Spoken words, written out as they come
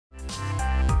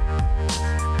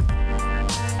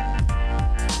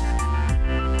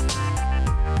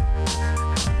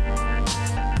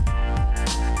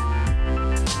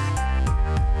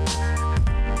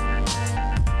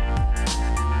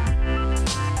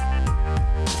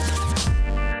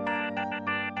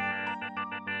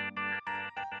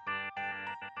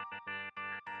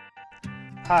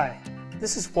Hi,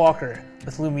 this is Walker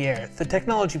with Lumiere, the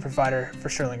technology provider for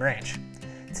Sterling Ranch.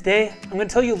 Today, I'm going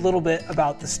to tell you a little bit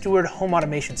about the STEWARD Home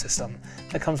Automation system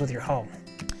that comes with your home.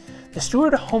 The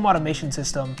STEWARD Home Automation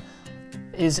system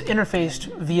is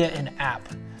interfaced via an app.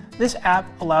 This app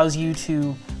allows you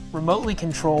to remotely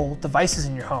control devices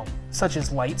in your home, such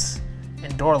as lights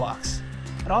and door locks.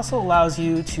 It also allows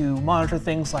you to monitor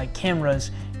things like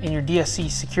cameras in your DSC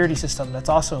security system that's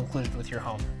also included with your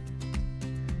home.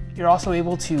 You're also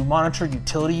able to monitor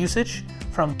utility usage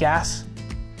from gas,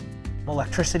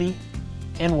 electricity,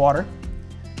 and water,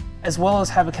 as well as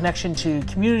have a connection to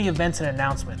community events and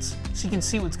announcements, so you can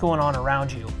see what's going on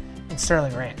around you in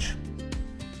Sterling Ranch.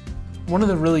 One of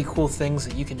the really cool things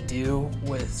that you can do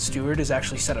with STEWARD is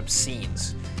actually set up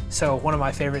scenes. So one of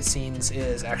my favorite scenes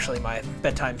is actually my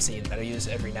bedtime scene that I use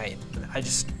every night. I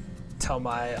just tell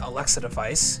my Alexa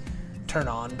device, turn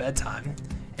on bedtime,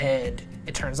 and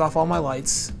it turns off all my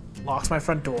lights, locks my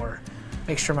front door,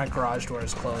 makes sure my garage door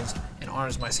is closed, and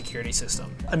arms my security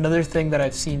system. Another thing that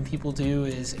I've seen people do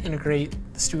is integrate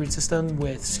the STEWARD system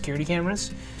with security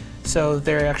cameras. So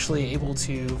they're actually able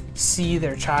to see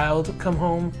their child come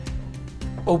home,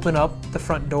 open up the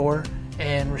front door,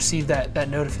 and receive that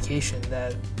notification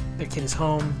that their kid is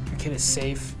home, their kid is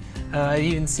safe. I've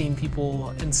even seen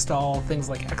people install things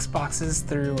like Xboxes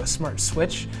through a smart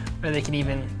switch, where they can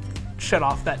even shut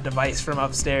off that device from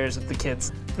upstairs if the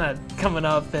kid's not coming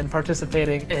up and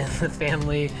participating in the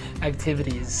family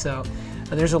activities. So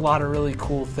there's a lot of really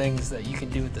cool things that you can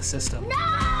do with the system.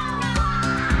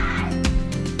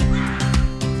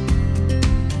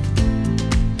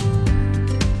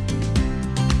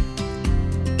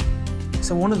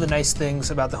 So one of the nice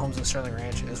things about the homes in Sterling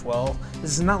Ranch as well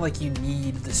is it's not like you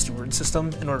need the STEWARD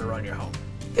system in order to run your home.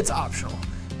 It's optional.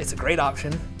 It's a great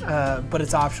option, but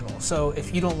it's optional. So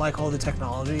if you don't like all the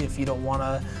technology, if you don't want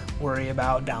to worry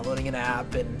about downloading an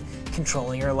app and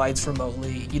controlling your lights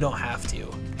remotely, you don't have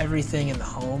to. Everything in the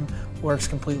home works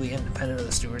completely independent of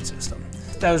the STEWARD system.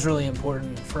 That was really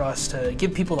important for us to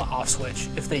give people the off switch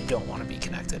if they don't want to be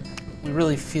connected. We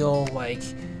really feel like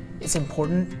it's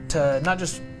important to not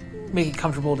just make it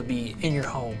comfortable to be in your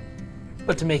home,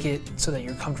 but to make it so that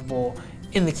you're comfortable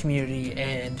in the community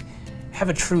and have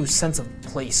a true sense of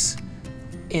place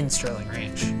in Sterling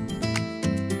Ranch.